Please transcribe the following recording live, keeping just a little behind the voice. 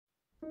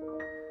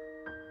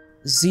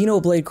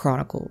Xenoblade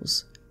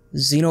Chronicles,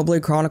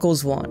 Xenoblade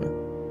Chronicles 1,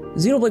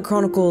 Xenoblade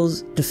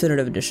Chronicles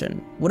Definitive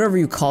Edition, whatever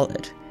you call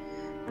it.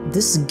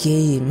 This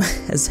game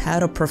has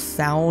had a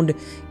profound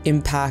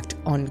impact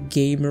on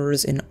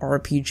gamers and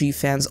RPG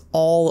fans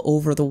all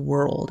over the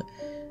world.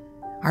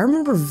 I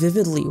remember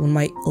vividly when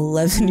my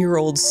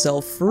 11-year-old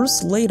self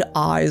first laid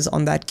eyes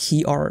on that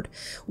key art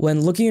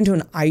when looking into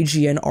an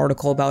IGN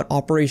article about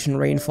Operation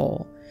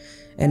Rainfall.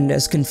 And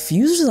as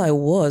confused as I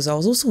was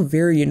also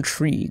very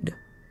intrigued.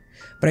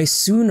 But I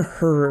soon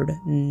heard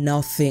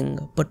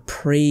nothing but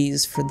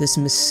praise for this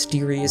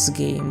mysterious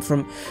game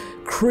from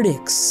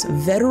critics,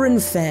 veteran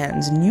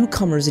fans,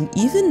 newcomers, and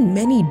even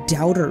many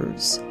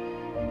doubters.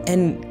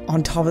 And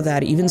on top of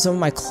that, even some of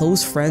my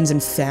close friends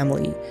and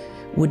family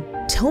would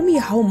tell me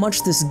how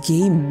much this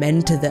game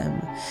meant to them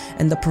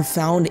and the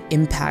profound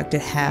impact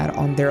it had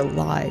on their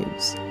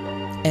lives.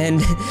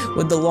 And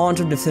with the launch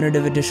of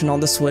Definitive Edition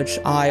on the Switch,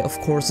 I, of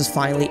course, was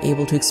finally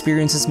able to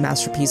experience this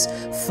masterpiece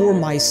for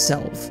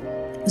myself.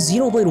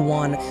 Xenoblade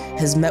 1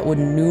 has met with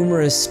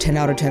numerous 10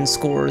 out of 10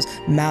 scores,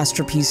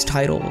 masterpiece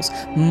titles,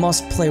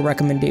 must-play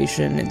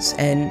recommendations,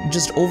 and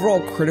just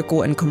overall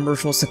critical and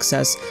commercial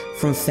success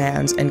from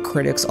fans and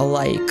critics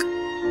alike.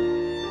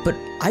 But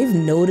I've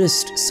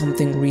noticed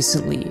something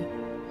recently.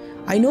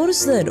 I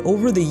noticed that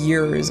over the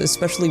years,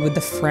 especially with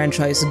the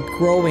franchise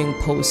growing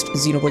post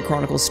Xenoblade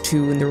Chronicles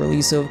 2 and the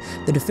release of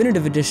the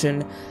Definitive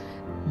Edition,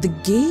 the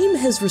game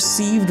has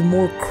received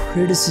more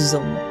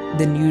criticism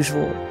than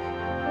usual.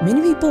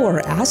 Many people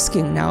are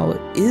asking now,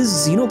 is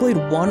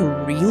Xenoblade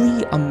 1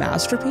 really a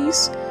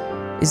masterpiece?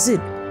 Is it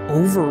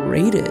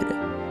overrated?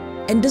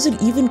 And does it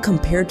even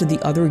compare to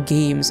the other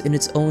games in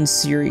its own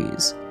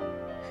series?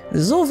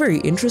 This is all very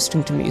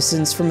interesting to me,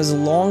 since from as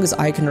long as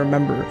I can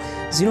remember,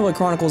 Xenoblade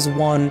Chronicles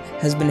 1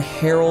 has been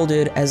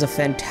heralded as a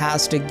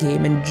fantastic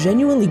game and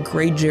genuinely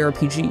great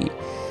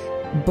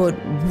JRPG. But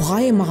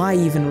why am I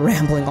even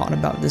rambling on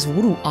about this?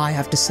 What do I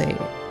have to say?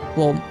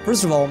 Well,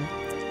 first of all,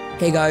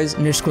 hey guys,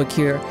 Nishquick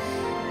here.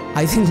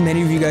 I think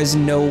many of you guys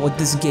know what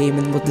this game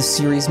and what this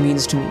series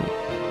means to me.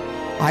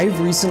 I've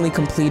recently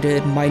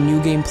completed my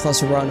New Game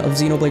Plus run of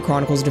Xenoblade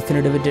Chronicles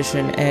Definitive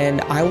Edition,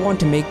 and I want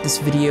to make this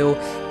video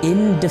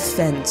in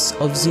defense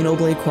of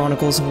Xenoblade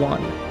Chronicles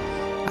 1.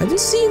 I've been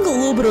seeing a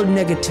little bit of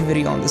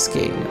negativity on this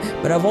game,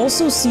 but I've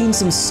also seen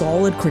some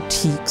solid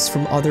critiques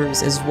from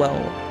others as well.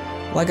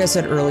 Like I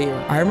said earlier,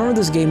 I remember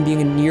this game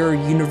being a near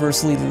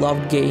universally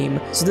loved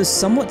game, so this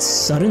somewhat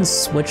sudden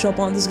switch up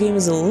on this game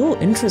is a little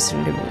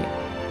interesting to me.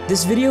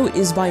 This video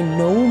is by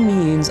no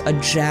means a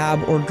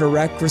jab or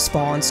direct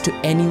response to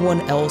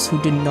anyone else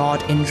who did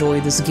not enjoy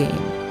this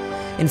game.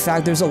 In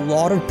fact, there's a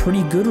lot of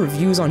pretty good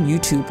reviews on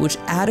YouTube which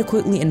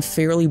adequately and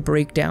fairly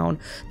break down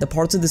the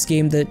parts of this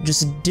game that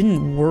just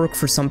didn't work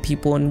for some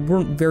people and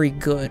weren't very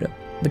good.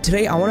 But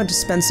today I wanted to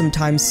spend some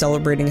time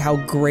celebrating how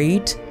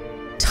great,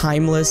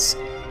 timeless,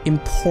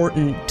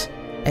 important,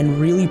 and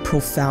really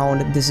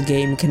profound this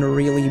game can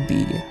really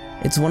be.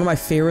 It's one of my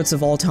favorites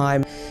of all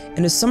time,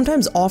 and is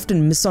sometimes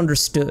often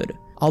misunderstood.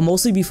 I'll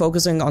mostly be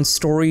focusing on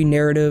story,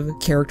 narrative,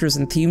 characters,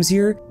 and themes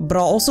here, but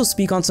I'll also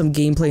speak on some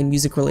gameplay and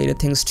music related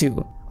things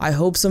too. I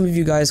hope some of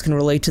you guys can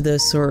relate to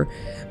this, or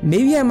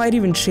maybe I might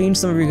even change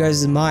some of you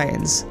guys'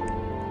 minds.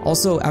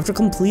 Also, after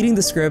completing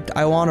the script,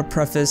 I want to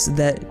preface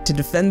that to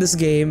defend this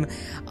game,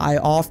 I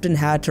often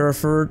had to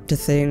refer to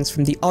things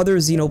from the other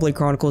Xenoblade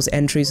Chronicles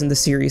entries in the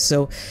series,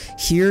 so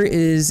here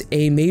is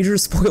a major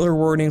spoiler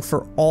warning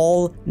for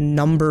all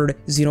numbered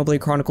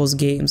Xenoblade Chronicles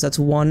games. That's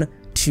 1,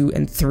 2,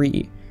 and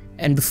 3.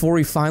 And before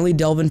we finally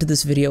delve into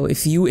this video,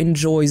 if you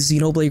enjoy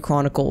Xenoblade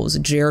Chronicles,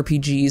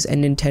 JRPGs,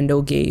 and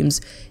Nintendo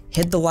games,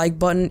 hit the like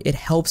button, it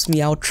helps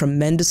me out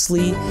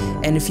tremendously,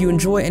 and if you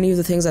enjoy any of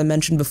the things I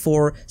mentioned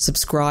before,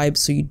 subscribe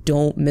so you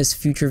don't miss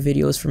future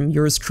videos from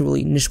yours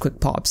truly,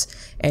 Nishquick Pops.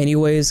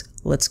 Anyways,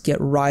 let's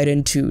get right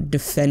into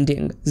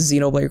defending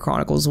Xenoblade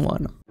Chronicles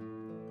 1.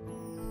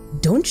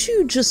 Don't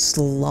you just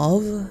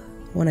love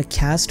when a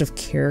cast of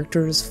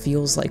characters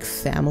feels like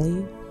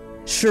family?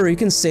 Sure, you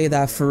can say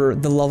that for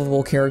the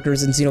lovable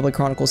characters in Xenoblade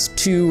Chronicles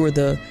 2, or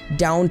the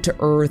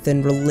down-to-earth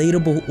and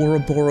relatable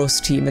Ouroboros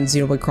team in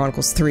Xenoblade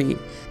Chronicles 3,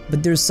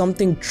 but there's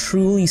something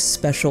truly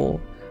special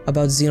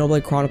about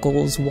Xenoblade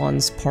Chronicles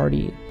 1's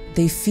party.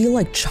 They feel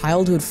like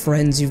childhood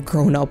friends you've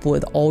grown up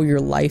with all your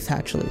life,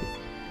 actually.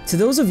 To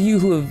those of you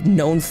who have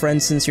known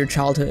friends since your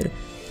childhood,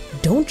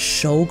 don't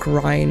Shulk,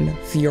 Rein,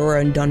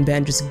 Fiora, and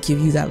Dunban just give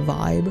you that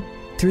vibe?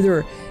 Through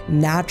their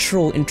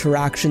natural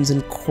interactions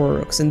and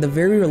quirks, and the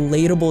very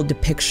relatable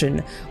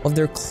depiction of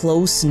their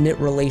close-knit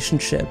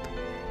relationship,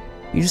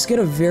 you just get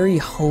a very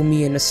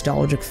homey and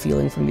nostalgic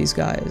feeling from these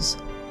guys.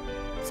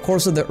 Of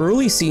course, with the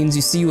early scenes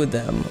you see with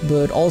them,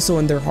 but also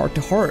in their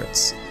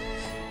heart-to-hearts.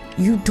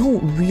 You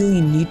don't really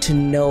need to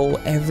know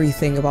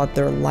everything about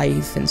their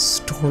life and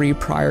story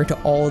prior to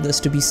all of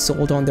this to be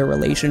sold on their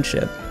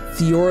relationship.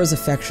 Fiora's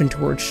affection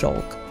towards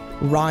Shulk,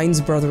 Rein's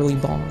brotherly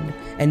bond,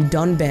 and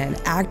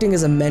Dunban acting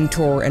as a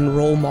mentor and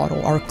role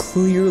model are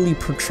clearly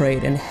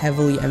portrayed and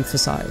heavily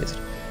emphasized,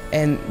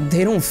 and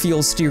they don't feel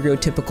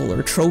stereotypical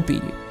or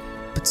tropey.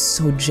 but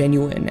so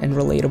genuine and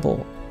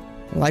relatable.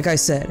 Like I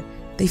said,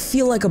 they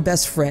feel like a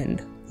best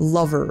friend,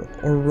 lover,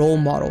 or role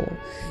model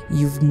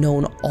you've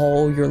known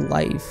all your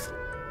life.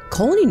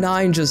 Colony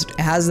 9 just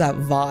has that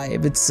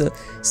vibe. It's a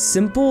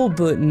simple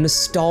but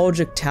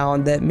nostalgic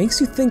town that makes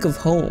you think of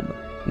home.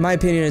 In my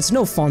opinion, it's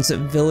no Fawcett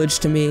Village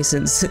to me,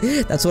 since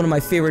that's one of my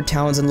favorite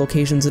towns and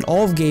locations in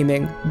all of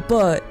gaming,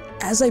 but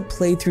as I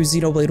play through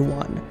Xenoblade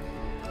 1,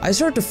 I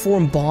start to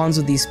form bonds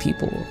with these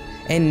people,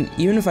 and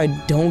even if I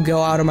don't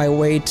go out of my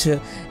way to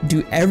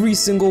do every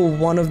single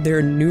one of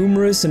their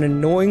numerous and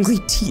annoyingly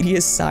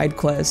tedious side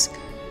quests,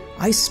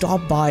 I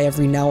stop by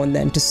every now and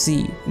then to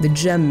see the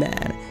Gem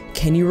Man,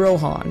 Kenny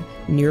Rohan,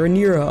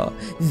 Nira,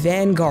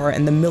 Vanguard,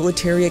 and the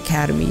Military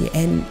Academy,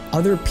 and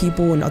other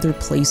people in other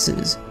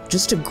places,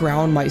 just to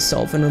ground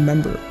myself and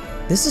remember,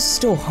 this is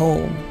still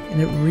home,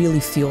 and it really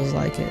feels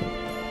like it.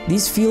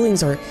 These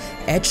feelings are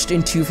etched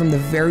into you from the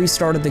very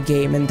start of the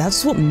game, and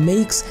that's what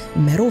makes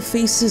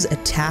Metalface's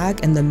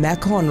attack and the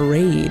Mechon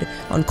raid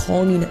on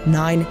Colony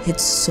 9 hit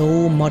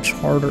so much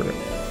harder.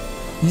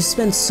 You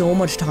spend so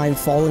much time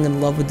falling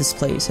in love with this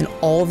place and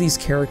all of these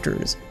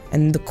characters,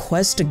 and the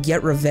quest to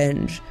get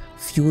revenge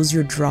fuels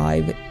your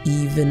drive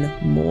even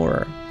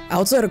more.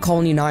 Outside of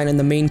Colony 9 and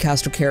the main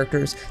cast of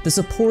characters, the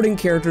supporting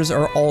characters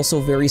are also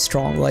very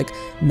strong, like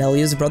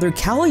Melia's brother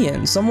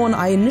Callian, someone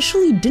I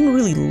initially didn't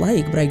really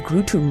like, but I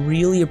grew to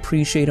really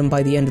appreciate him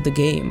by the end of the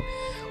game.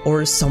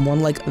 Or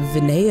someone like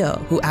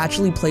Vinaya, who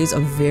actually plays a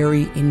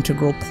very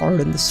integral part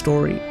in the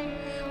story.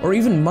 Or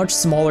even much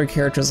smaller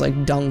characters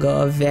like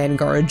Dunga,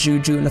 Vanguard,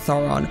 Juju, and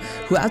Atharon,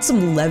 who add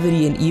some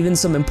levity and even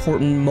some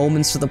important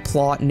moments to the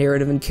plot,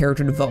 narrative, and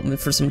character development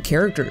for some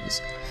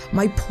characters.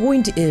 My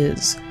point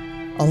is,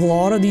 a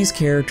lot of these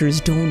characters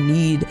don't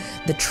need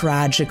the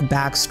tragic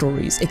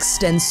backstories,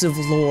 extensive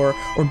lore,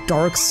 or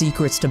dark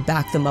secrets to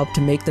back them up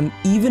to make them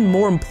even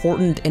more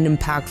important and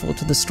impactful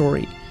to the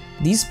story.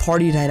 These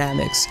party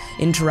dynamics,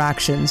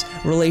 interactions,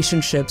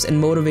 relationships, and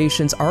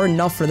motivations are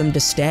enough for them to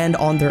stand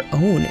on their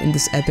own in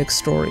this epic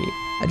story.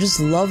 I just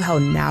love how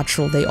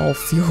natural they all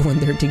feel when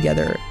they're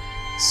together.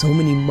 So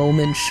many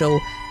moments show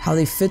how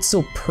they fit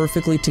so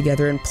perfectly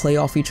together and play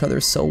off each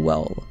other so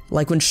well.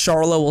 Like when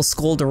Charla will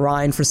scold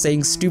Orion for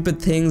saying stupid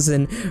things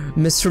and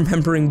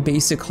misremembering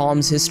basic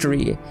Hom's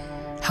history.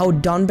 How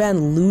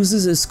Dunban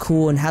loses his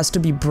cool and has to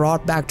be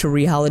brought back to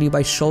reality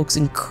by Shulk's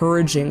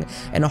encouraging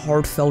and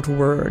heartfelt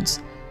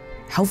words.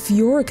 How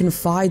Fiora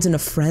confides in a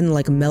friend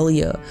like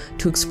Melia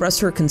to express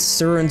her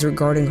concerns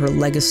regarding her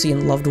legacy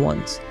and loved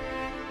ones.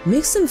 It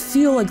makes them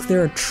feel like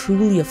they're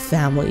truly a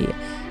family,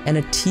 and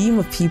a team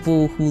of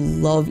people who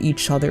love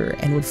each other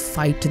and would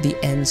fight to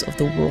the ends of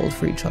the world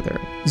for each other.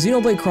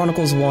 Xenoblade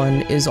Chronicles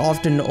 1 is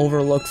often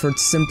overlooked for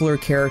its simpler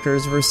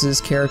characters versus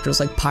characters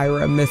like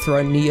Pyra,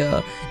 Mithra,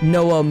 Nia,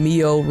 Noah,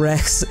 Mio,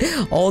 Rex,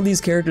 all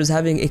these characters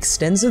having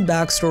extensive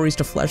backstories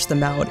to flesh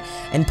them out,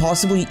 and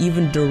possibly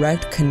even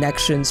direct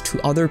connections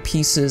to other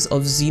pieces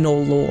of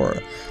Xeno lore,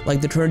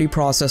 like the Trinity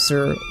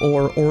Processor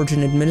or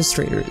Origin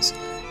Administrators.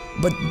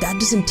 But that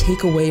doesn't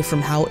take away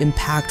from how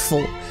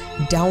impactful,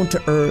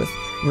 down-to-earth,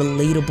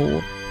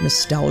 relatable,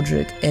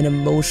 nostalgic, and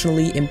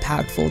emotionally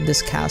impactful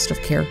this cast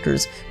of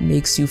characters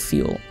makes you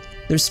feel.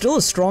 There's still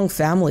a strong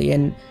family,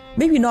 and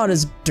maybe not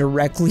as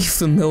directly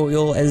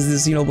familial as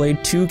the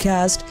Xenoblade 2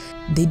 cast,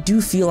 they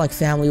do feel like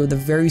family with a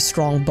very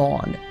strong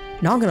bond.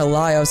 Not gonna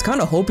lie, I was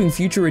kinda hoping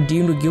Future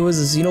Redeemed would give us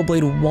a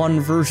Xenoblade 1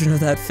 version of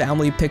that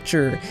family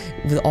picture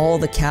with all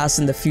the cast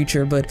in the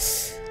future, but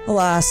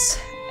alas,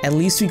 at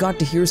least we got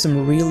to hear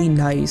some really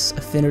nice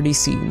affinity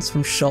scenes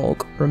from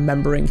Shulk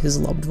remembering his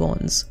loved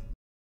ones.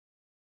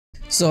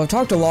 So I've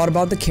talked a lot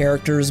about the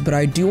characters, but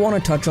I do want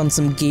to touch on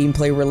some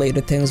gameplay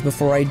related things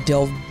before I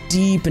delve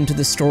deep into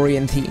the story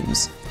and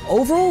themes.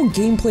 Overall,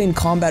 gameplay and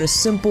combat is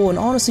simple and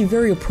honestly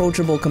very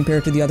approachable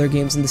compared to the other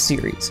games in the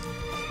series.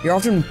 You're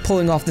often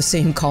pulling off the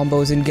same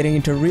combos and getting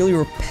into really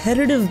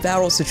repetitive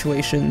battle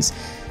situations,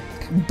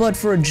 but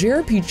for a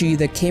JRPG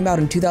that came out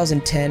in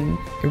 2010,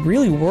 it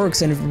really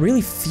works and it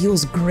really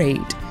feels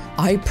great.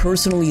 I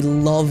personally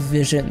love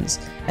visions,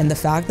 and the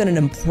fact that an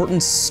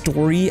important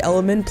story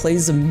element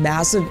plays a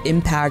massive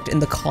impact in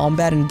the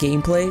combat and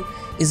gameplay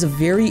is a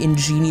very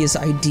ingenious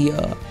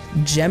idea.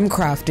 Gem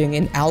crafting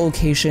and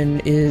allocation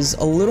is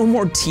a little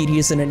more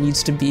tedious than it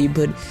needs to be,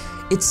 but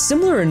it's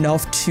similar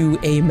enough to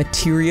a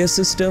materia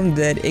system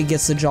that it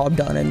gets the job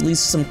done, and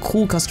leads to some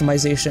cool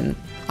customization.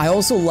 I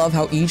also love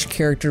how each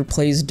character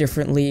plays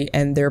differently,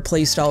 and their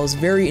playstyle is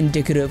very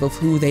indicative of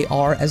who they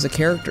are as a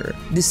character.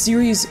 This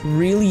series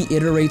really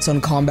iterates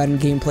on combat and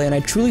gameplay, and I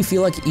truly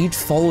feel like each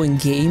following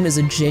game is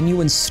a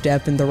genuine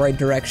step in the right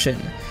direction.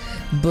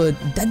 But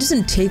that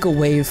doesn't take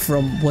away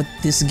from what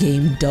this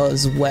game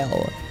does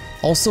well.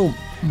 Also,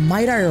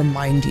 might I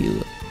remind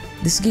you,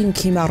 this game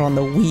came out on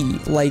the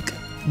Wii, like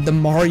the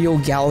Mario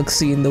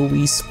Galaxy in the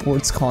Wii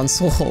Sports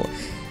console.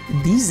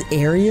 These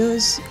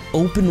areas,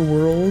 open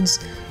worlds,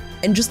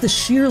 and just the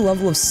sheer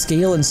level of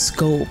scale and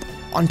scope,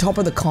 on top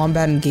of the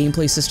combat and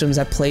gameplay systems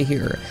at play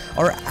here,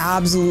 are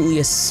absolutely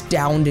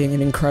astounding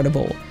and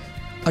incredible.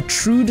 a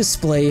true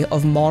display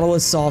of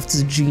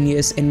Monolithsoft's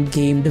genius and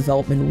game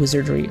development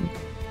wizardry.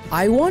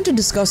 I want to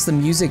discuss the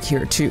music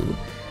here too.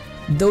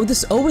 Though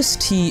this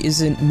OST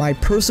isn't my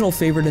personal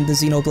favorite in the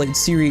Xenoblade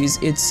series,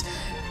 it's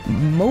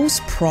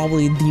most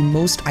probably the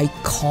most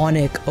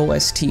iconic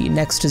OST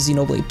next to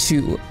Xenoblade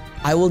 2.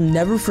 I will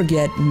never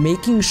forget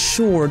making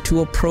sure to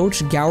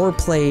approach Gower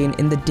Plain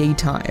in the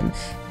daytime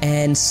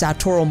and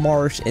Satoral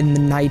Marsh in the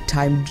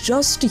nighttime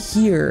just to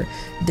hear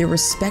their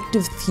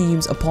respective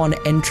themes upon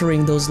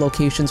entering those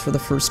locations for the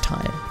first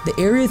time. The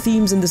area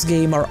themes in this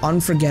game are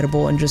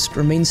unforgettable and just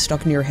remain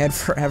stuck in your head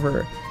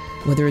forever.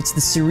 Whether it's the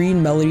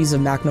serene melodies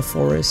of Magna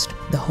Forest,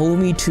 the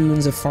homey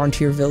tunes of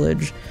Frontier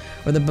Village,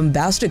 or the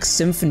bombastic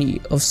symphony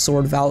of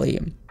Sword Valley.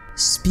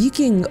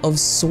 Speaking of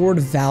Sword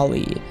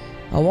Valley,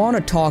 I want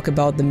to talk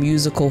about the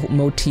musical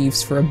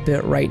motifs for a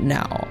bit right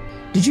now.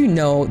 Did you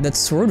know that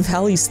Sword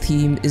Valley's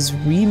theme is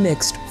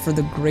remixed for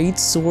the Great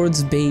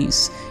Sword's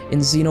bass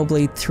in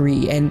Xenoblade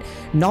 3? And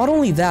not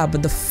only that,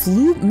 but the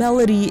flute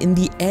melody in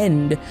the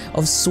end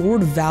of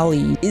Sword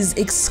Valley is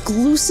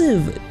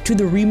exclusive to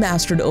the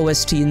remastered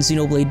OST in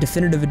Xenoblade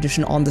Definitive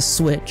Edition on the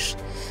Switch,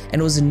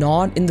 and was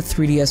not in the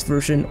 3DS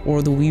version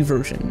or the Wii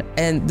version.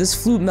 And this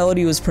flute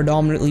melody was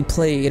predominantly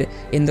played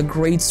in the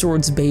Great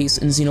Sword's bass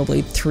in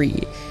Xenoblade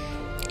 3.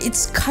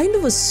 It's kind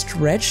of a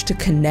stretch to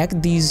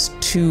connect these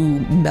two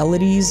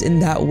melodies in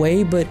that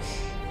way, but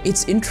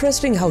it's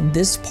interesting how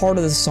this part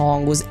of the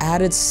song was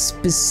added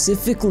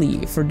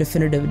specifically for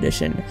Definitive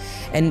Edition.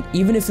 And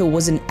even if it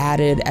wasn't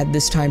added at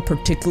this time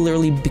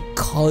particularly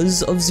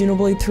because of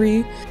Xenoblade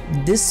 3,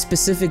 this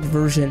specific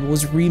version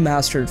was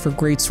remastered for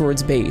Great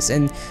Sword's bass,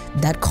 and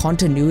that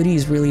continuity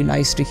is really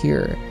nice to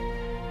hear.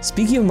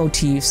 Speaking of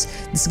motifs,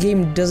 this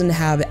game doesn't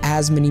have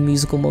as many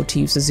musical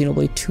motifs as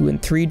Xenoblade 2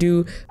 and 3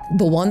 do,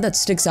 but one that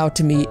sticks out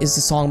to me is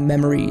the song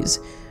Memories.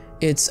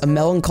 It's a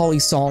melancholy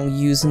song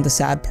used in the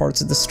sad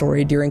parts of the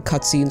story during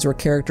cutscenes where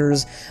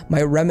characters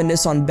might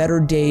reminisce on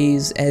better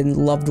days and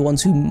loved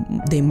ones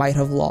whom they might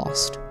have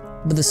lost.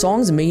 But the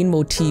song's main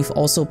motif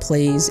also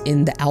plays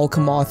in the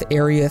Alchemoth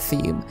area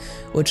theme,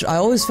 which I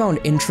always found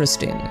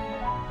interesting.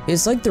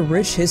 It's like the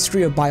rich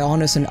history of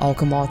Bionis and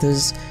Alchemoth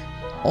is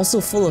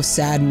also full of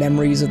sad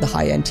memories of the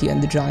High Entia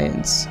and the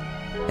Giants,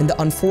 and the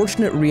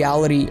unfortunate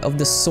reality of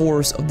the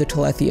source of the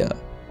Telethia.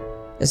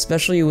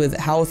 Especially with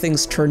how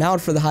things turn out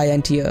for the High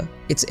Entia,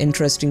 it's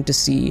interesting to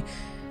see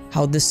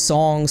how this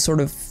song sort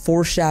of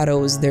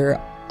foreshadows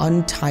their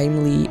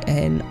untimely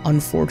and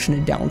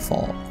unfortunate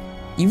downfall.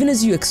 Even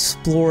as you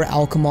explore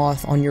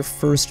Alchemoth on your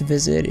first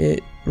visit,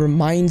 it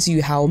reminds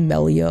you how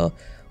Melia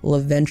will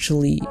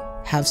eventually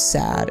have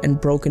sad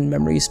and broken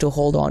memories to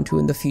hold on to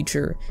in the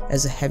future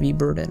as a heavy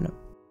burden.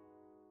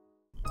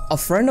 A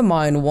friend of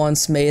mine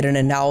once made an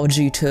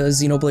analogy to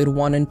Xenoblade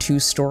 1 and 2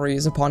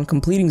 stories upon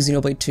completing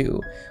Xenoblade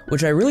 2,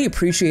 which I really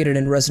appreciated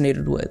and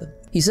resonated with.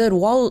 He said,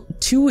 while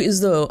 2 is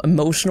the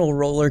emotional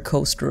roller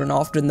coaster and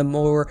often the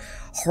more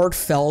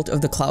heartfelt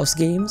of the Klaus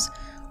games,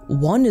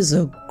 1 is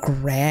a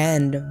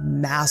grand,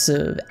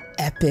 massive,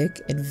 epic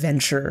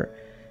adventure,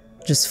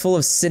 just full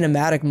of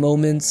cinematic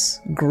moments,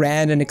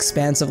 grand and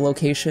expansive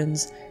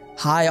locations,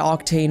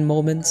 high-octane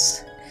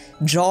moments,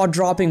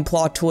 jaw-dropping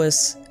plot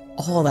twists,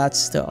 all that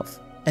stuff,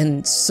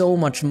 and so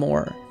much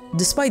more.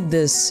 Despite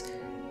this,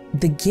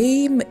 the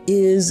game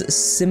is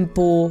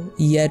simple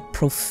yet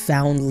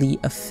profoundly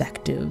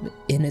effective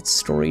in its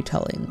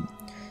storytelling.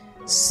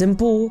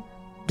 Simple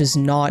does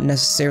not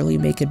necessarily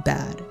make it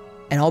bad,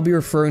 and I'll be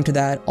referring to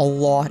that a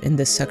lot in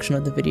this section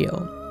of the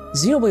video.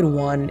 Xenoblade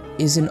 1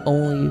 isn't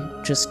only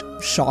just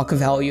shock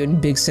value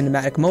and big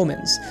cinematic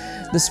moments.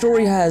 The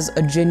story has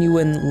a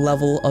genuine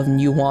level of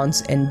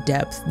nuance and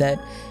depth that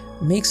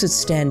makes it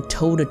stand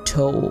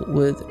toe-to-toe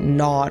with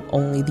not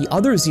only the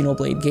other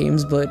Xenoblade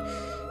games, but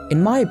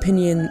in my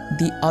opinion,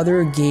 the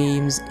other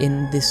games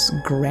in this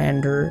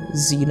grander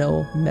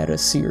Xeno meta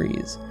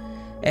series.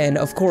 And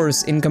of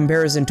course, in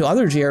comparison to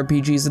other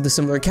JRPGs of the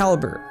similar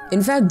caliber.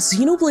 In fact,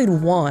 Xenoblade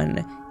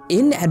 1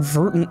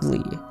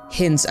 inadvertently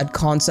hints at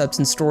concepts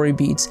and story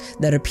beats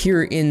that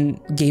appear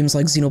in games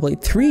like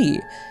Xenoblade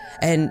 3,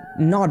 and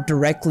not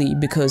directly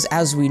because,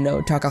 as we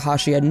know,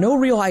 Takahashi had no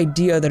real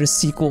idea that a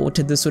sequel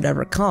to this would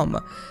ever come.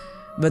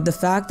 But the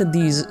fact that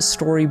these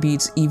story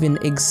beats even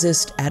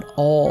exist at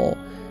all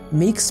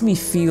makes me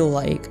feel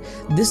like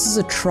this is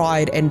a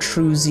tried and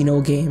true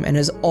Xeno game and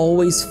has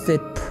always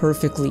fit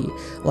perfectly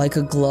like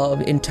a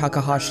glove in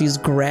Takahashi's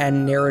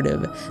grand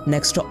narrative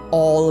next to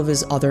all of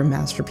his other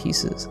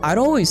masterpieces. I'd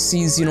always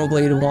see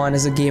Xenoblade 1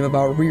 as a game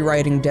about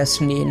rewriting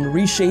destiny and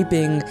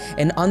reshaping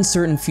an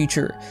uncertain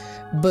future,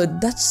 but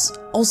that's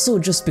also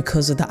just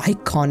because of the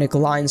iconic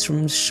lines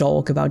from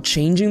Shulk about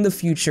changing the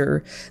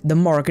future, the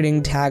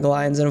marketing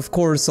taglines, and of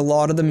course a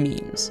lot of the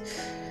memes.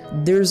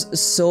 There's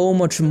so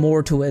much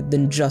more to it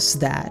than just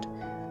that.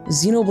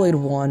 Xenoblade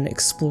 1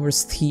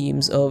 explores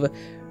themes of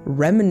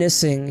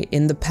reminiscing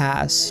in the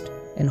past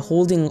and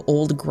holding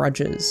old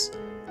grudges,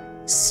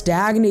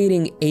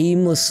 stagnating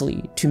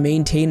aimlessly to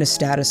maintain a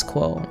status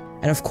quo,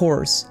 and of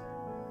course,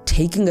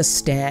 taking a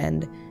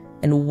stand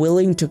and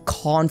willing to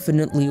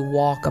confidently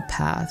walk a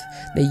path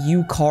that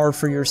you carve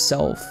for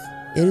yourself.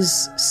 It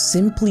is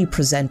simply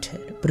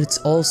presented, but it's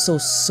also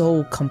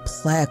so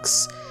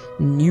complex,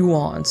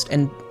 nuanced,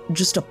 and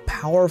just a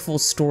powerful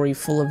story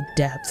full of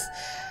depth.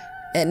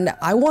 And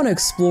I want to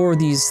explore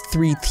these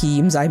 3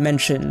 themes I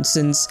mentioned,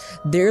 since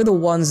they're the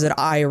ones that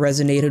I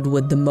resonated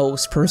with the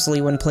most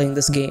personally when playing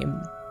this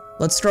game.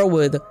 Let's start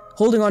with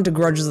holding on to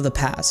grudges of the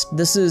past.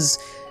 This is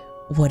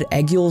what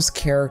Egil's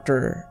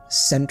character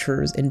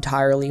centers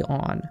entirely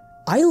on.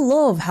 I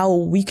love how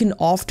we can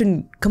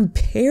often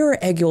compare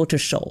Egil to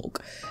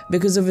Shulk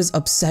because of his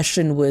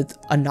obsession with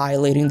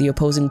annihilating the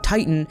opposing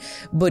titan,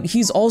 but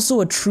he's also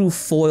a true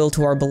foil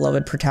to our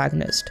beloved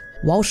protagonist.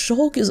 While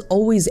Shulk is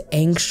always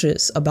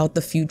anxious about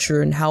the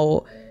future and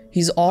how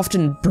he's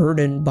often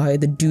burdened by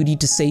the duty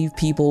to save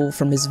people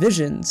from his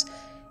visions,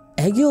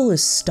 Egil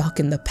is stuck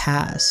in the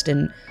past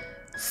and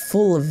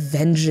full of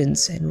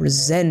vengeance and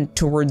resent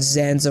towards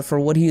Zanza for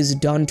what he has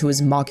done to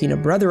his Machina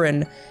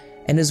brethren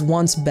and his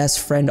once best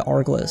friend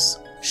Arglys.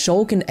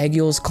 Shulk and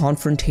Egil's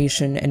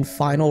confrontation and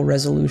final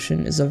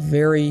resolution is a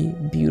very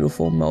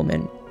beautiful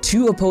moment.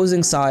 2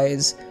 opposing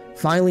sides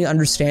finally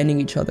understanding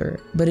each other,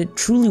 but it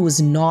truly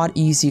was not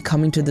easy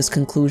coming to this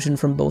conclusion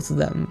from both of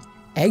them.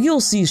 Egil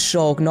sees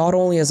Shulk not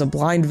only as a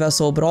blind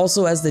vessel, but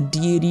also as the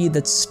deity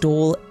that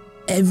stole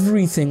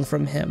everything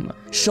from him.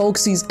 Shulk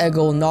sees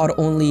Egil not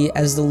only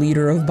as the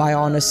leader of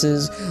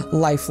Bionis'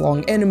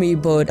 lifelong enemy,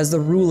 but as the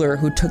ruler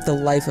who took the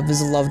life of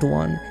his loved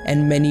one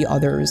and many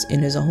others in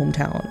his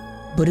hometown.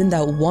 But in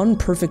that one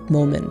perfect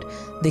moment,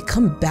 they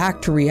come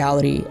back to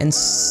reality and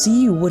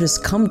see what has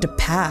come to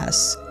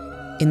pass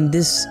in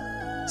this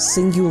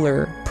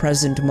singular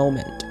present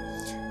moment.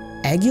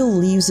 Egil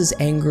leaves his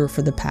anger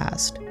for the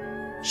past.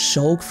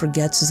 Shulk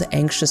forgets his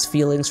anxious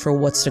feelings for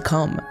what's to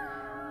come.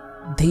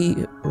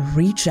 They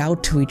reach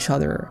out to each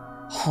other,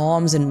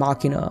 Homs and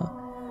Machina,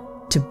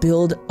 to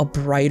build a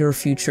brighter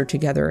future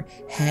together,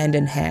 hand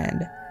in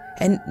hand.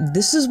 And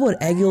this is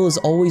what Egil has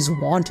always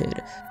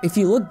wanted. If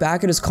you look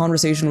back at his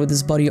conversation with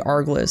his buddy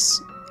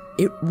Arglys,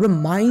 it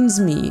reminds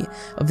me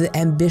of the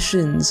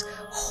ambitions,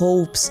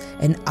 hopes,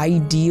 and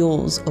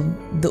ideals of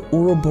the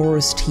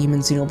Ouroboros team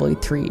in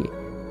Xenoblade 3.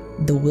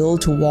 The will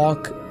to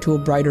walk to a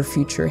brighter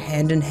future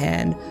hand in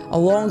hand,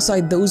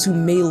 alongside those who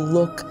may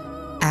look,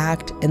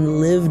 act, and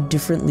live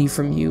differently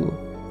from you.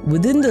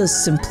 Within the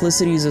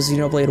simplicities of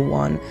Xenoblade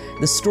 1,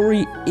 the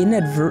story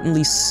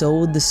inadvertently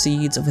sowed the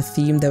seeds of a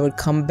theme that would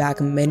come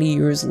back many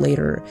years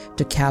later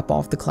to cap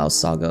off the Klaus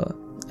saga.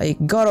 I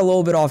got a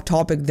little bit off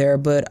topic there,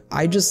 but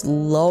I just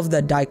love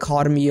that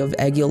dichotomy of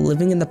Egil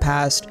living in the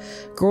past,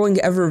 growing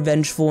ever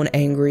vengeful and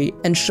angry,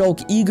 and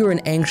Shulk eager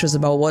and anxious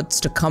about what's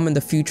to come in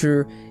the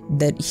future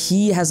that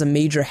he has a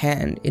major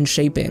hand in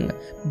shaping,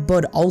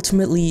 but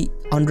ultimately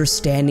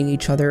understanding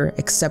each other,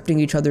 accepting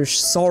each other's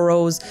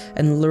sorrows,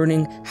 and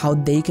learning how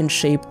they can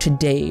shape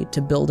today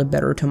to build a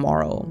better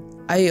tomorrow.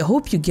 I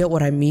hope you get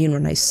what I mean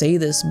when I say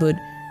this, but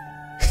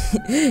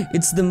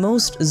it's the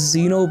most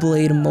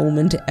Xenoblade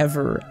moment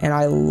ever, and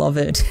I love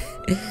it.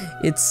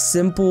 It's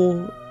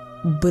simple,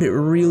 but it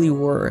really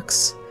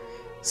works.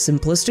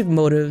 Simplistic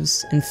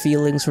motives and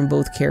feelings from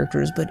both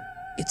characters, but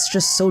it's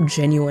just so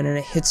genuine and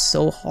it hits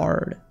so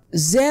hard.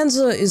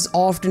 Zanza is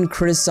often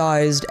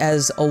criticized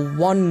as a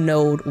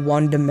one-note,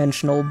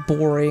 one-dimensional,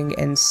 boring,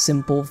 and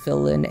simple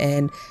villain,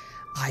 and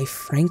I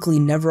frankly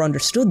never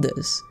understood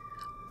this.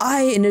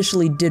 I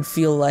initially did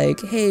feel like,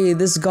 hey,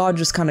 this god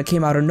just kind of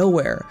came out of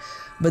nowhere.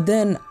 But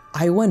then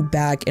I went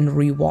back and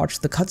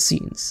rewatched the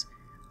cutscenes.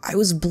 I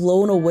was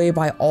blown away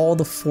by all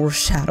the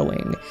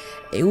foreshadowing.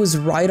 It was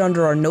right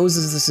under our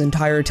noses this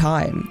entire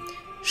time.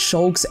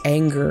 Shulk's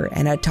anger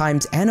and at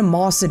times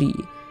animosity,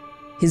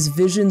 his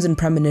visions and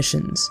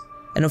premonitions,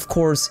 and of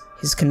course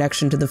his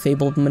connection to the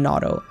fabled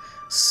Monado,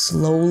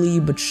 slowly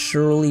but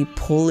surely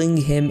pulling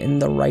him in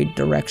the right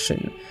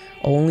direction,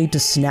 only to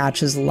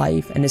snatch his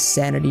life and his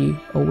sanity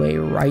away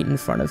right in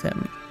front of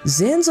him.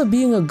 Zanza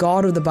being a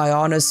god of the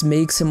Bionis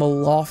makes him a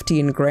lofty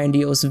and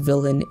grandiose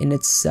villain in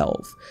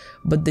itself,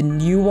 but the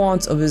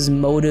nuance of his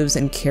motives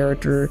and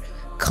character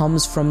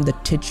comes from the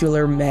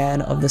titular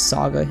man of the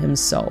saga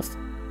himself,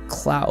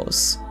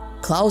 Klaus.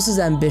 Klaus's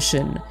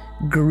ambition,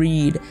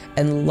 greed,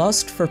 and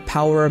lust for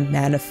power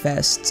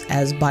manifests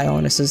as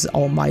Bionis'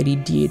 almighty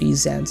deity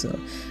Zanza,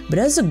 but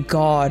as a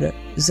god,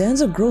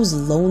 Zanza grows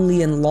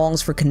lonely and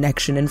longs for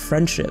connection and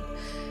friendship.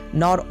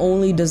 Not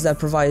only does that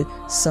provide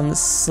some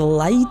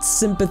slight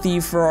sympathy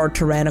for our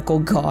tyrannical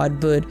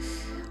god, but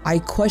I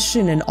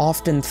question and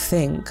often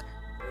think,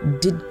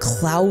 did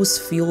Klaus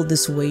feel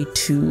this way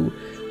too?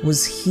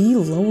 Was he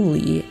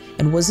lonely,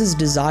 and was his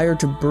desire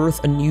to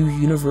birth a new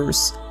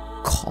universe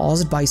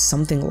caused by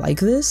something like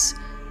this?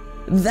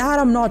 That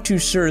I'm not too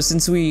sure,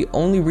 since we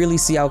only really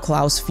see how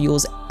Klaus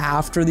feels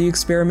after the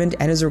experiment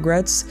and his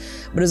regrets,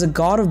 but as a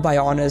god of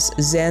Bionis,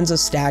 Zanza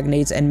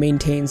stagnates and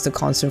maintains the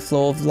constant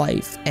flow of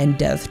life and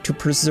death to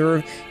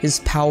preserve his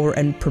power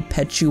and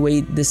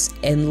perpetuate this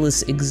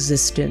endless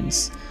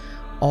existence.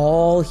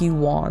 all he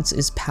wants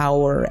is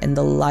power and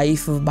the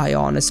life of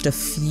Bionis to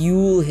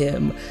fuel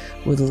him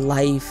with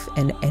life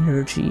and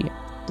energy.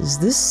 Does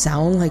this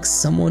sound like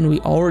someone we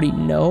already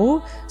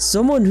know?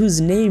 Someone whose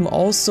name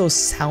also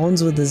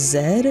sounds with a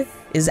Z?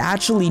 Is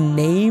actually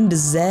named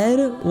Zed?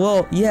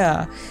 Well,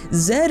 yeah,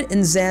 Zed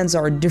and Zanza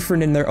are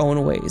different in their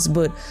own ways,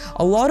 but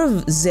a lot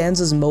of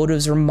Zanza's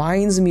motives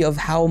reminds me of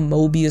how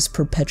Mobius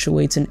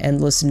perpetuates an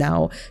endless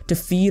now to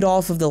feed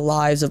off of the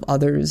lives of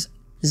others.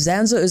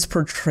 Zanza is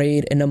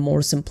portrayed in a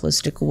more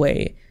simplistic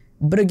way,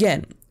 but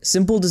again,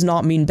 simple does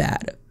not mean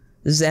bad.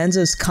 Zanza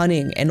is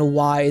cunning and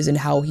wise in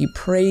how he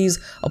preys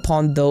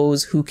upon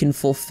those who can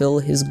fulfill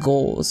his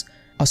goals.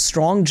 A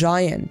strong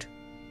giant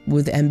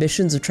with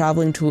ambitions of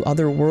traveling to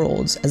other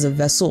worlds as a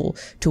vessel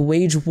to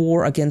wage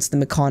war against the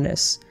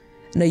Mechonis,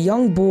 and a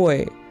young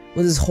boy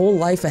with his whole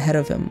life ahead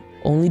of him,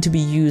 only to be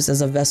used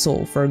as a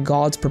vessel for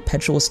God's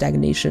perpetual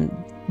stagnation.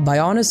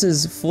 Bionis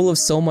is full of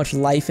so much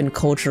life and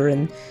culture,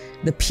 and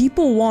the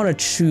people want to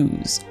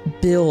choose,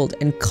 build,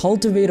 and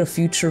cultivate a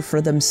future for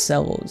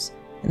themselves.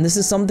 And this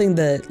is something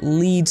that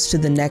leads to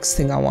the next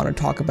thing I want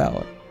to talk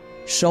about.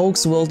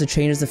 Shulk's will to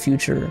change the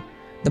future,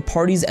 the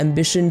party's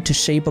ambition to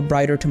shape a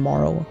brighter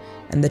tomorrow,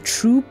 and the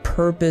true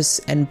purpose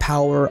and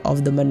power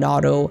of the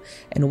Monado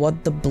and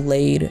what the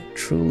blade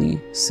truly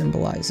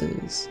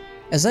symbolizes.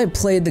 As I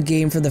played the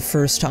game for the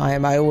first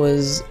time, I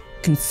was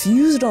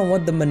confused on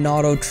what the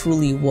Monado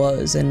truly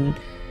was, and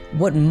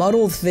what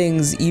muddled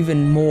things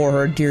even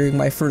more during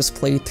my first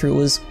playthrough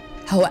was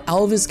how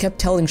Alvis kept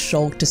telling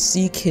Shulk to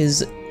seek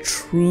his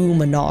true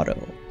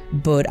Monado.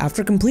 But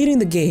after completing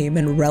the game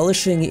and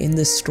relishing in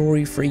this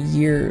story for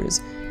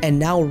years, and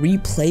now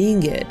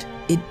replaying it,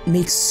 it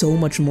makes so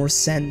much more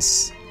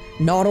sense.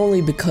 Not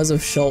only because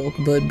of Shulk,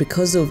 but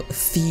because of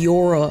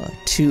Fiora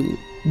too.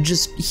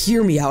 Just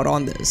hear me out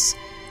on this.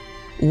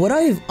 What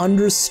I've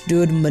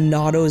understood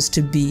Monados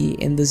to be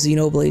in the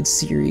Xenoblade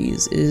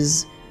series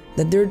is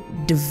that they're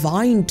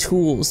divine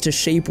tools to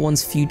shape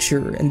one's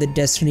future and the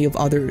destiny of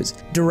others,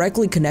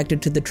 directly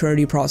connected to the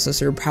Trinity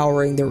processor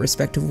powering their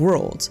respective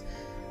worlds.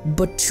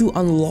 But to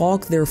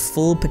unlock their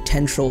full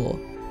potential,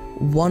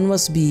 one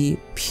must be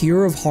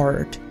pure of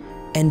heart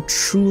and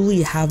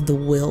truly have the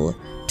will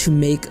to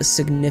make a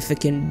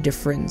significant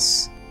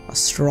difference. A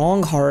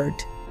strong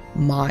heart,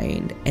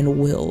 mind, and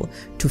will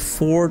to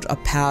forge a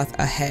path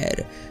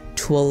ahead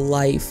to a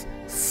life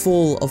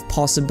full of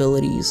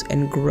possibilities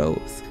and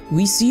growth.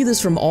 We see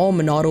this from all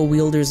Monado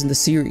wielders in the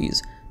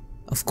series.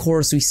 Of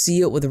course, we see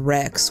it with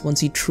Rex once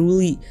he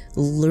truly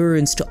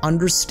learns to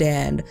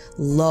understand,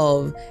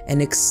 love,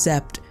 and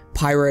accept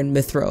Pyra and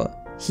Mithra.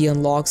 He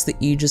unlocks the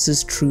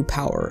Aegis's true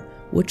power,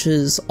 which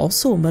is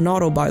also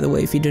Monado, by the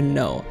way, if you didn't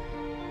know.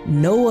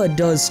 Noah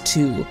does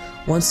too,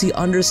 once he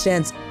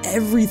understands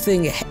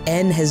everything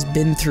N has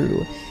been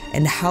through,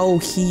 and how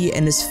he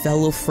and his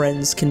fellow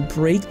friends can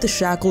break the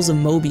shackles of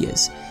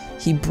Mobius.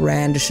 He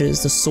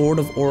brandishes the Sword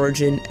of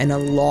Origin and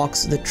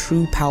unlocks the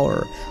true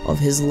power of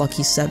his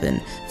Lucky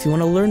 7. If you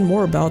want to learn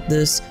more about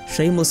this,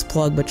 shameless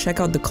plug, but check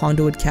out the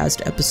Conduit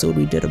Cast episode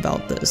we did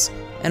about this.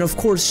 And of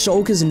course,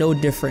 Shulk is no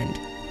different.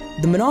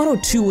 The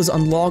Monado 2 was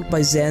unlocked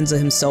by Zanza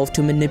himself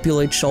to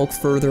manipulate Shulk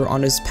further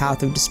on his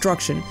path of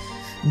destruction,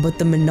 but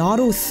the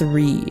Monado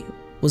 3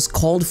 was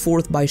called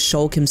forth by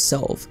Shulk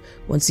himself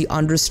once he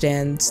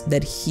understands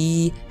that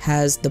he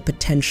has the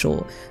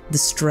potential, the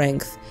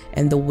strength,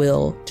 and the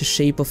will to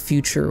shape a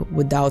future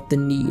without the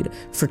need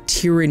for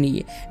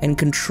tyranny and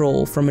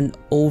control from an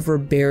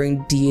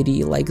overbearing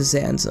deity like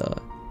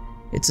Zanza.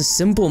 It's a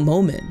simple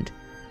moment,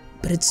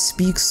 but it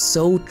speaks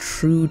so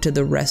true to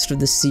the rest of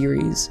the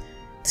series.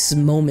 This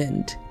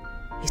moment,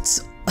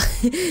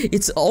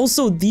 it's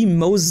also the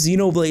most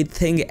Xenoblade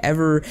thing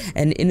ever,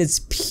 and in its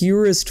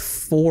purest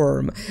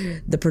form.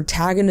 The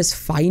protagonist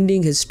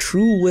finding his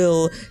true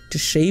will to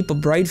shape a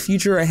bright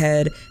future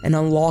ahead and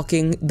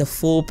unlocking the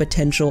full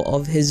potential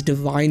of his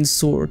divine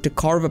sword to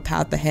carve a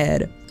path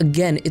ahead.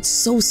 Again, it's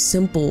so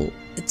simple,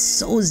 it's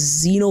so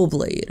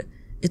Xenoblade,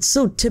 it's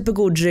so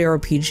typical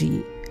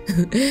JRPG.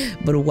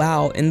 But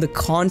wow, in the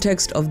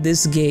context of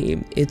this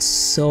game, it's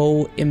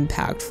so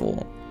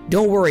impactful.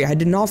 Don't worry, I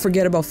did not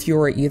forget about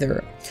Fiora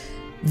either.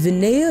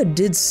 Vinaya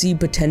did see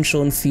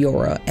potential in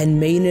Fiora,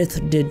 and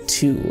Maynith did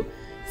too.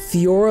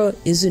 Fiora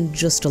isn't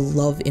just a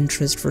love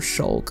interest for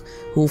Shulk,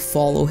 who will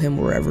follow him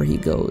wherever he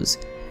goes.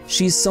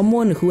 She's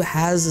someone who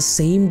has the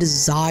same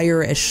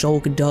desire as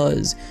Shulk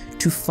does,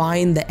 to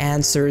find the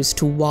answers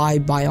to why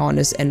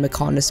Bionis and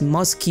Mechonis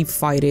must keep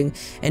fighting,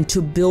 and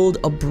to build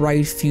a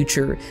bright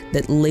future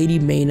that Lady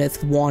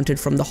Maynith wanted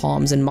from the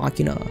Homs and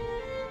Machina.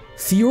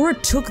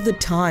 Fiora took the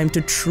time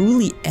to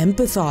truly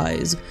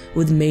empathize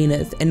with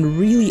Maynith and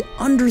really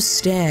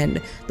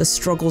understand the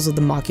struggles of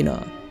the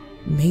Machina.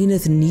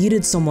 Maynith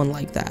needed someone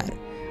like that,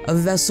 a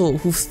vessel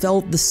who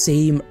felt the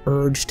same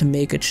urge to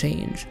make a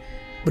change,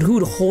 but who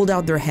would hold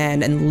out their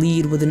hand and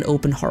lead with an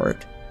open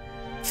heart.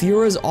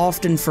 Fiora is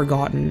often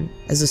forgotten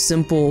as a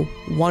simple,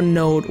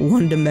 one-note,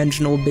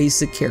 one-dimensional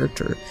basic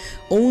character,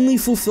 only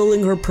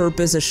fulfilling her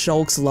purpose as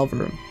Shulk's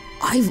lover.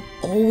 I've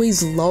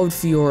always loved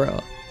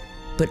Fiora,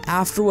 but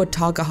after what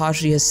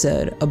Takahashi has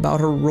said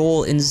about her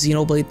role in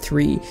Xenoblade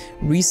 3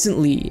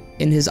 recently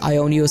in his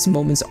Ionios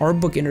Moments art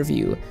book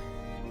interview,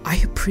 I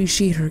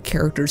appreciate her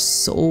character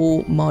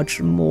so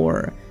much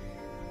more.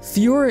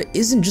 Fiora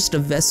isn't just a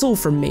vessel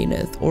for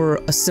Meyneth or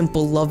a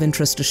simple love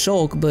interest to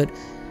Shulk, but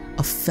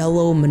a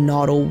fellow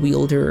Monado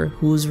wielder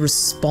who's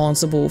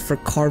responsible for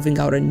carving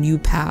out a new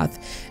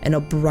path and a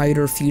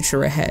brighter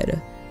future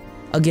ahead.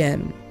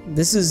 Again,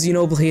 this is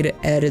Xenoblade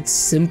at its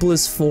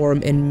simplest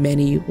form in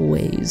many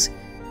ways.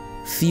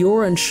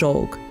 Fiora and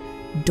Shulk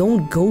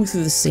don't go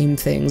through the same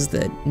things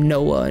that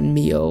Noah and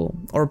Mio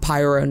or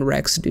Pyra and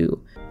Rex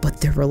do, but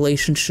their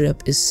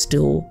relationship is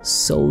still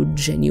so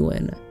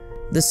genuine.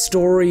 The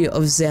story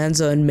of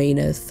Zanza and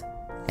Meyneth,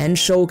 and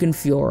Shulk and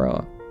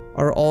Fiora,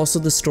 are also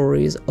the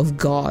stories of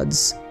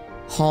gods,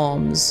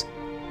 Homs,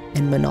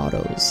 and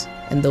Monados,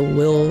 and the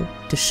will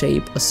to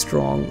shape a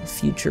strong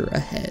future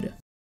ahead.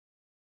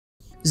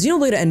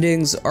 Xenoblade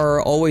endings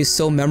are always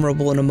so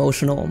memorable and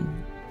emotional.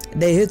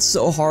 They hit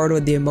so hard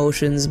with the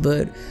emotions,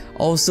 but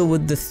also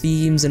with the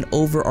themes and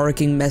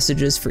overarching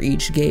messages for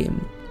each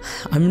game.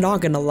 I'm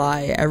not gonna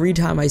lie, every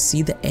time I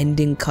see the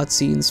ending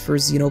cutscenes for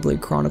Xenoblade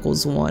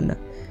Chronicles 1,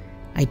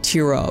 I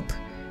tear up,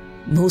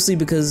 mostly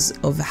because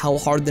of how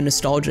hard the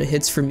nostalgia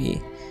hits for me.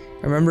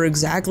 I remember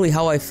exactly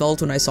how I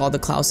felt when I saw the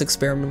Klaus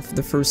experiment for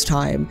the first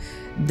time,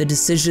 the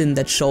decision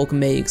that Shulk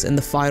makes, and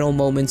the final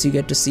moments you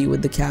get to see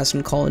with the cast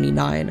in Colony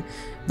 9,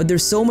 but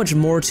there's so much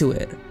more to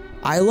it.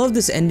 I love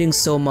this ending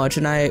so much,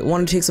 and I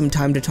want to take some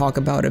time to talk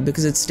about it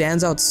because it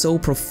stands out so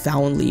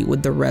profoundly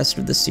with the rest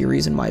of the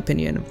series in my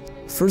opinion.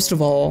 First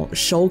of all,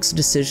 Shulk's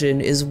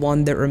decision is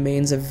one that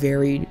remains a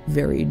very,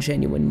 very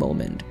genuine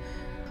moment.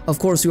 Of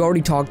course, we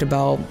already talked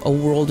about a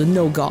world with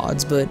no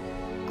gods, but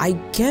I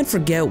can't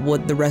forget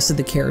what the rest of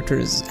the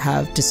characters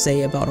have to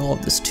say about all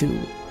of this too.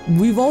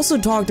 We've also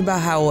talked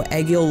about how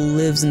Egil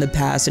lives in the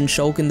past and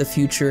Shulk in the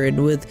future,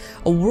 and with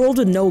a world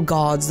with no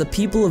gods, the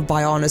people of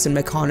Bionis and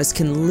Mechonis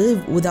can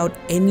live without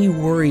any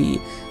worry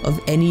of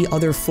any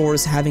other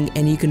force having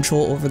any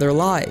control over their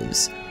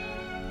lives.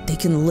 They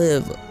can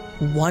live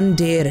one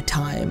day at a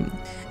time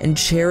and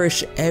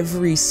cherish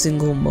every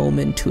single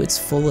moment to its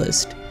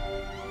fullest.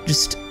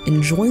 Just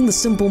enjoying the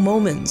simple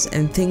moments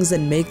and things that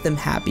make them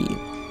happy,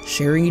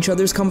 sharing each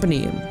other's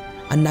company,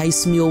 a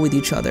nice meal with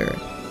each other,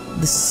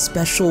 the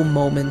special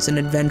moments and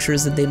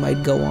adventures that they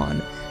might go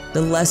on,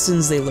 the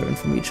lessons they learn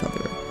from each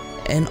other,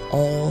 and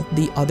all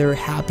the other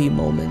happy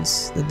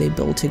moments that they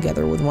build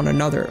together with one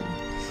another.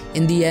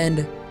 In the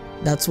end,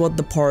 that's what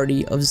the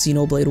party of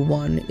Xenoblade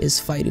 1 is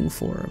fighting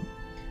for.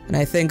 And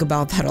I think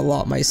about that a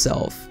lot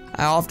myself.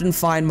 I often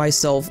find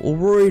myself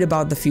worried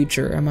about the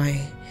future. Am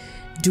I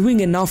doing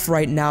enough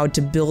right now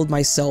to build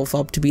myself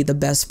up to be the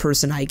best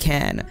person I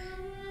can?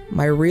 Am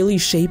I really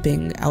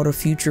shaping out a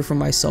future for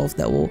myself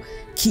that will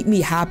keep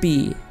me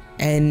happy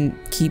and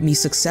keep me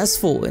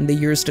successful in the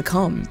years to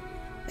come?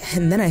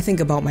 And then I think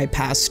about my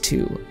past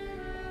too.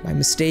 My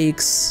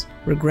mistakes,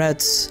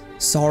 regrets,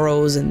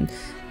 sorrows, and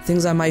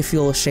things I might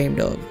feel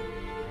ashamed of.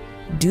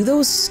 Do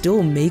those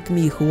still make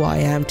me who I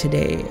am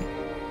today?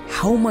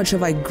 How much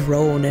have I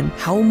grown and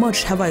how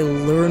much have I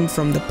learned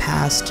from the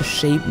past to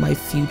shape my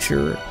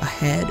future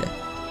ahead?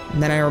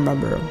 And then I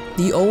remember,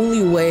 the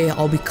only way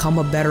I'll become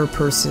a better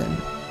person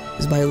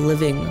is by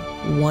living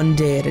one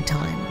day at a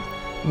time,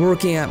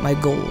 working at my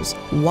goals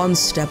one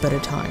step at a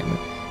time,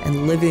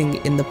 and living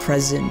in the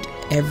present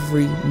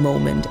every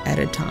moment at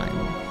a time.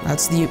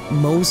 That's the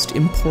most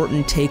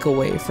important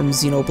takeaway from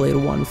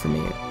Xenoblade 1 for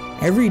me.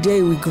 Every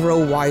day we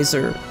grow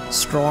wiser,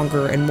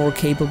 stronger, and more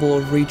capable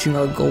of reaching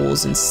our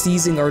goals and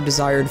seizing our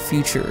desired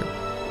future,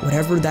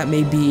 whatever that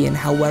may be and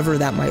however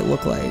that might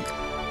look like.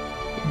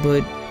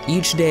 But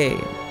each day,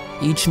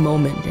 each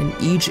moment, and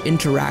each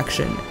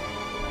interaction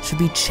should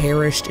be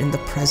cherished in the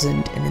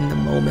present and in the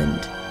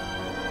moment.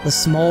 The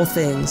small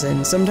things,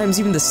 and sometimes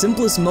even the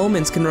simplest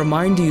moments, can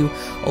remind you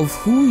of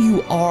who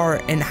you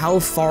are and how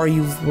far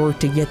you've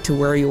worked to get to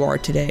where you are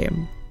today.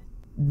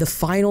 The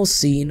final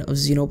scene of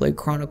Xenoblade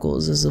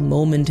Chronicles is a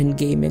moment in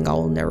gaming I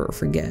will never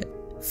forget.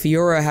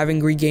 Fiora,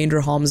 having regained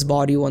her Hom's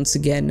body once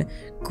again,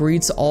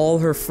 greets all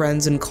her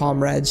friends and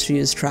comrades she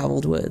has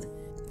traveled with.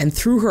 And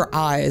through her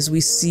eyes,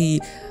 we see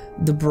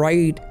the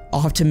bright,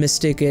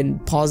 optimistic,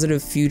 and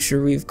positive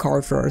future we've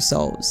carved for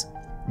ourselves.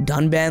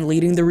 Dunban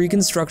leading the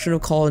reconstruction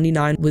of Colony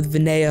 9 with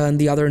Vinea and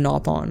the other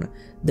Nopon.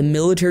 The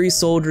military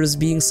soldiers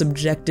being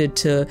subjected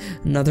to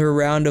another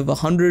round of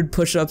 100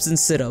 push-ups and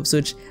sit-ups,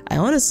 which I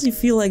honestly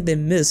feel like they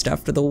missed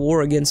after the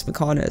war against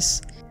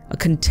Mechonis. A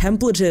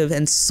contemplative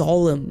and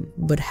solemn,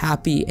 but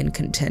happy and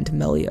content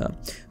Melia,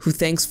 who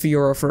thanks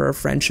Fiora for her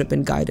friendship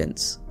and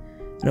guidance.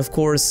 And of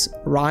course,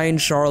 Ryan,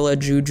 Charlotte,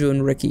 Juju,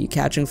 and Ricky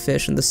catching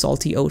fish in the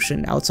salty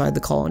ocean outside the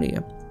colony.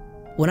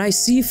 When I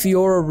see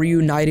Fiora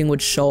reuniting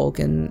with Shulk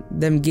and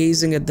them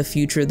gazing at the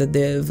future that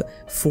they've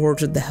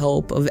forged with the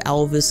help of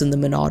Alvis and the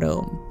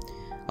Monado,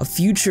 a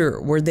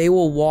future where they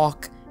will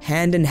walk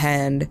hand in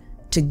hand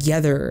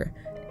together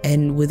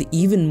and with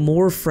even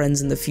more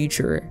friends in the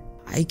future,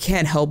 I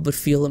can't help but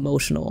feel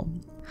emotional.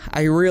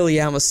 I really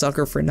am a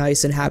sucker for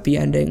nice and happy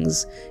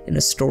endings in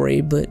a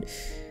story, but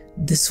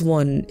this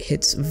one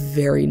hits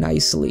very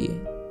nicely.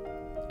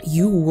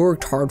 You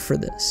worked hard for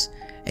this,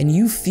 and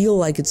you feel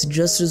like it's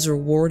just as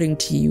rewarding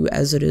to you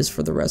as it is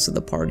for the rest of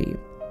the party.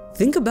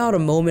 Think about a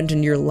moment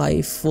in your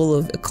life full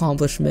of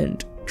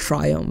accomplishment,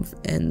 triumph,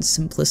 and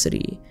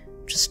simplicity,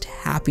 just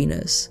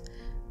happiness.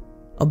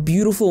 A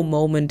beautiful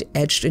moment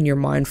etched in your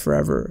mind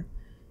forever.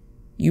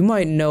 You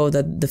might know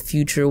that the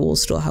future will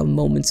still have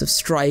moments of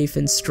strife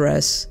and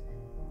stress,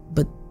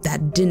 but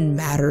that didn't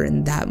matter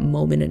in that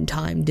moment in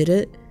time, did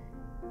it?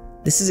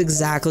 This is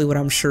exactly what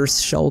I'm sure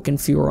Shulk and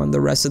Fiora and the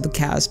rest of the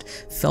cast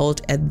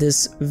felt at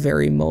this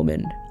very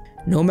moment.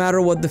 No matter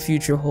what the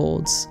future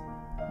holds,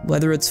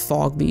 whether it's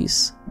Fog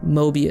Beasts,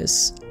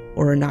 Mobius,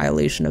 or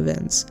Annihilation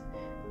events,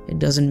 it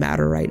doesn't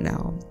matter right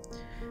now.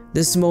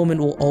 This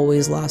moment will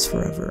always last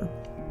forever.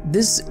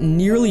 This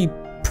nearly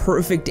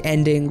perfect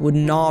ending would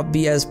not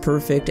be as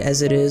perfect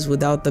as it is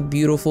without the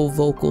beautiful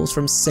vocals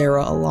from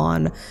Sarah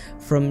Alon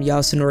from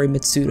Yasunori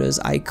Mitsuda's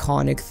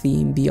iconic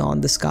theme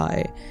Beyond the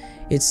Sky.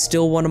 It's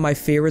still one of my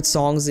favorite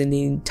songs in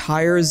the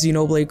entire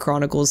Xenoblade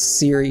Chronicles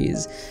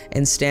series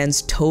and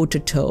stands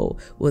toe-to-toe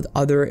with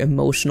other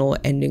emotional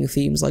ending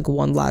themes like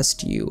One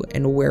Last You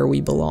and Where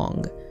We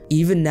Belong.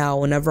 Even now,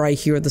 whenever I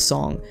hear the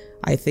song,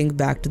 I think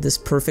back to this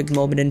perfect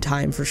moment in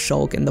time for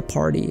Shulk and the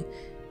party,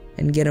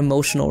 and get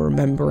emotional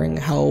remembering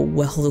how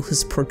well it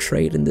was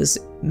portrayed in this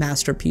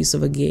masterpiece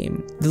of a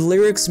game. The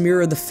lyrics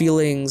mirror the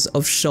feelings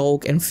of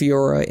Shulk and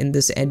Fiora in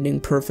this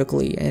ending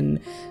perfectly, and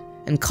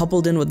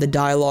coupled in with the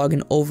dialogue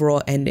and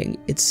overall ending,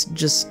 it's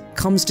just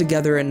comes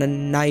together in a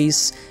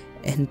nice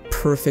and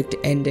perfect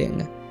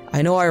ending.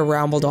 I know I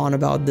rambled on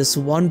about this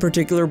one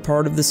particular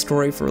part of the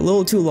story for a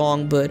little too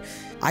long, but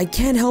I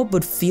can't help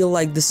but feel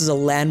like this is a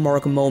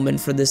landmark moment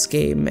for this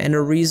game, and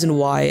a reason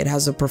why it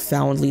has a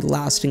profoundly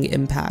lasting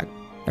impact.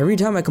 Every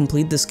time I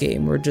complete this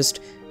game, or just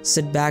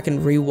sit back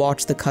and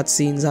rewatch the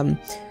cutscenes, I'm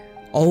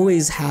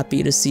always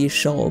happy to see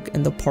Shulk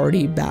and the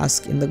party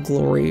bask in the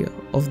glory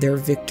of their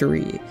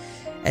victory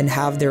and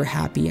have their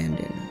happy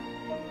ending.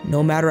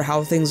 No matter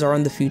how things are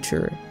in the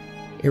future,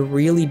 it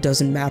really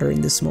doesn't matter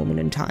in this moment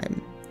in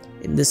time.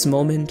 In this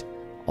moment,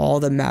 all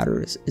that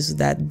matters is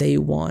that they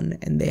won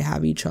and they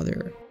have each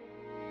other.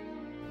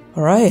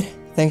 Alright,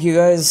 thank you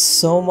guys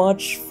so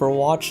much for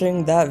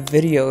watching that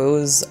video. It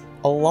was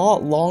a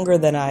lot longer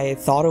than I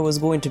thought it was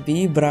going to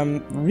be, but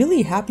I'm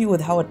really happy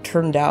with how it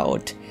turned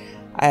out.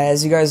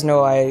 As you guys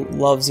know, I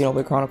love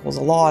Xenoblade Chronicles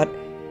a lot,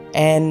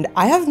 and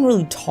I haven't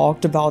really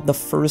talked about the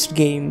first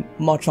game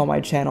much on my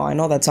channel. I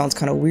know that sounds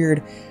kind of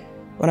weird.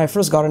 When I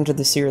first got into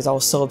the series, I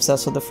was so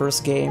obsessed with the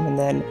first game, and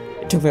then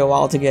it took me a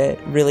while to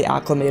get really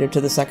acclimated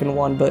to the second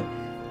one, but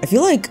I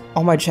feel like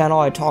on my channel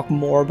I talk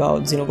more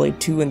about Xenoblade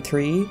 2 and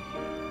 3,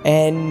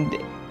 and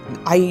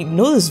I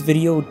know this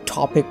video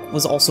topic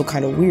was also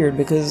kind of weird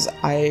because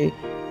I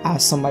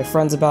asked some of my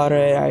friends about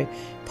it, I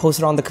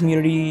posted on the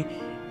community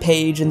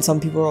page, and some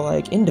people are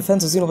like, in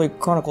defense of Xenoblade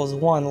Chronicles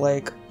 1,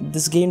 like,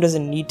 this game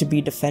doesn't need to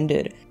be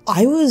defended.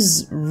 I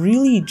was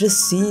really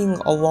just seeing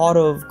a lot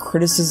of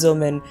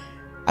criticism, and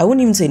I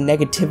wouldn't even say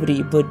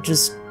negativity, but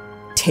just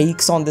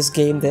takes on this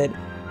game that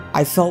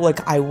I felt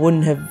like I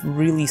wouldn't have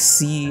really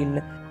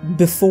seen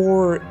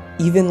before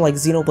even like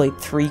Xenoblade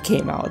 3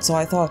 came out. So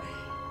I thought,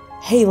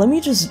 hey, let me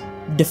just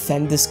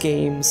defend this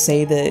game,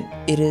 say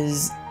that it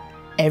is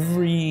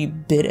every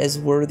bit as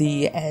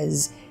worthy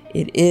as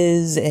it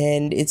is,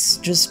 and it's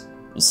just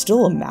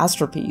still a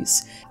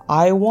masterpiece.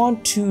 I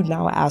want to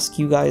now ask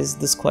you guys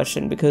this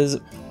question because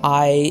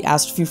I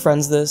asked a few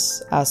friends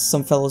this, asked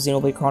some fellow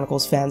Xenoblade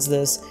Chronicles fans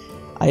this.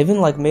 I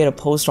even like made a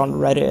post on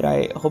Reddit.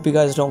 I hope you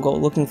guys don't go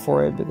looking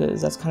for it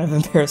because that's kind of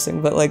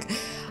embarrassing, but like,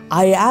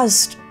 I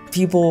asked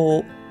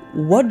people,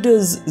 what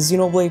does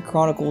Xenoblade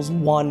Chronicles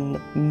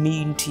 1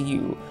 mean to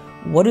you?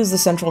 What is the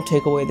central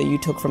takeaway that you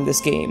took from this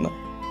game?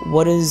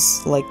 What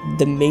is like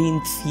the main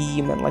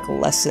theme and like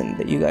lesson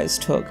that you guys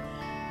took?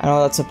 I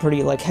know that's a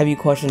pretty like heavy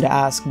question to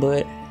ask,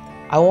 but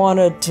I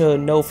wanted to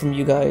know from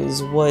you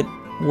guys what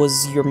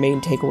was your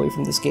main takeaway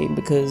from this game,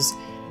 because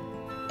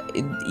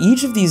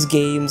each of these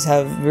games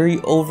have very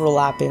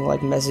overlapping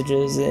like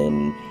messages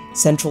and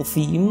central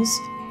themes,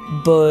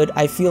 but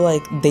I feel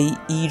like they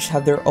each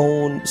have their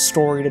own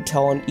story to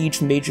tell and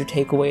each major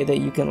takeaway that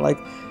you can like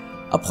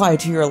apply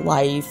to your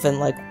life and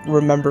like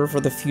remember for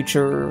the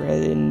future.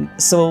 And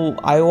so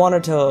I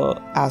wanted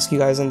to ask you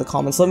guys in the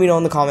comments, let me know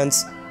in the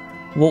comments,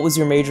 what was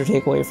your major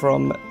takeaway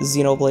from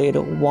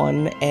Xenoblade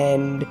 1,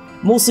 and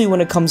mostly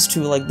when it comes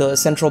to like the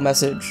central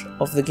message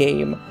of the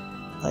game,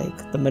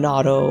 like the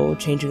Monado,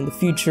 changing the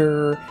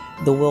future,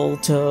 the will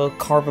to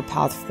carve a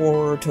path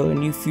forward to a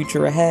new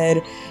future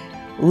ahead,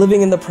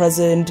 living in the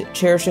present,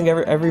 cherishing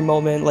every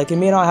moment. Like, it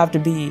may not have to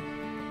be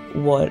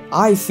what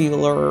I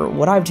feel or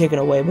what I've taken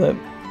away, but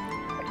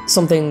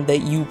something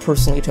that you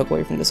personally took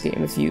away from this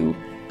game, if you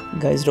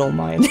guys don't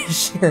mind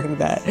sharing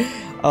that.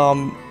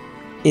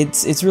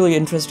 It's really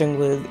interesting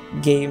with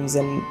games,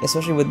 and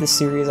especially with this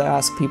series, I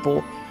ask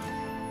people,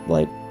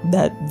 like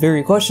that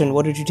very question,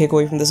 what did you take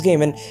away from this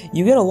game? And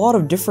you get a lot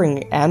of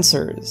differing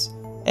answers.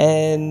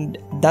 And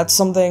that's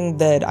something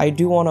that I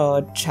do want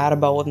to chat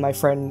about with my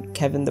friend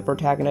Kevin, the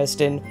protagonist,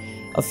 in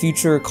a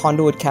future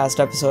Conduit Cast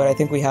episode. I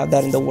think we have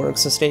that in the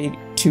works, so stay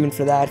tuned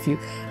for that. If you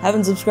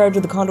haven't subscribed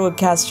to the Conduit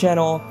Cast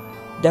channel,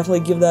 definitely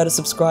give that a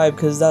subscribe,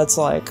 because that's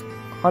like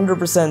 100%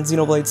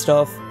 Xenoblade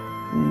stuff.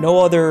 No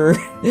other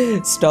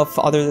stuff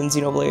other than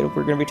Xenoblade.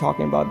 We're going to be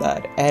talking about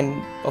that,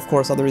 and of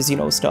course other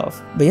Xeno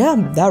stuff. But yeah,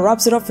 that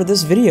wraps it up for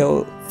this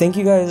video. Thank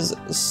you guys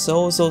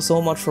so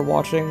much for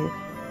watching.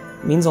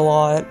 It means a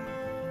lot.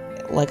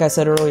 Like I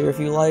said earlier, if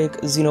you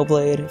like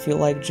Xenoblade, if you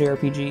like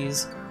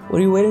JRPGs, what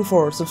are you waiting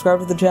for? Subscribe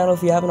to the channel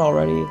if you haven't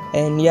already.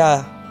 And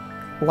yeah,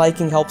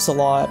 liking helps a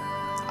lot.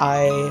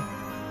 I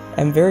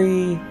am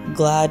very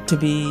glad to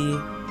be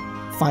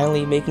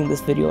finally making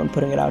this video and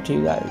putting it out to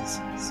you guys.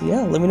 So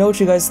yeah, let me know what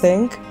you guys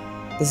think.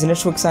 This is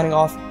Nishwick signing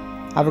off.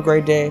 Have a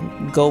great day.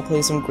 Go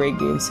play some great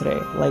games today,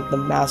 like the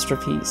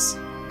masterpiece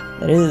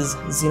that is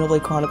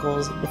Xenoblade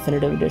Chronicles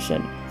Definitive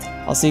Edition.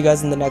 I'll see you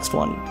guys in the next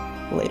one.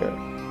 Later.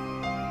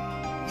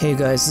 Hey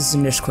guys, this is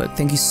Nishquick.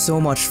 Thank you so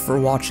much for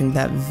watching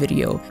that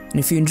video, and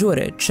if you enjoyed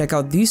it, check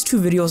out these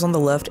two videos on the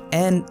left,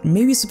 and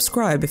maybe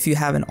subscribe if you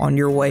haven't on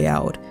your way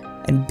out.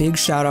 And big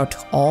shout out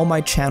to all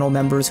my channel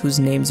members whose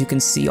names you can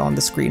see on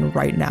the screen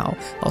right now.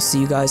 I'll see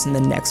you guys in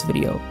the next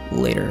video.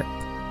 Later.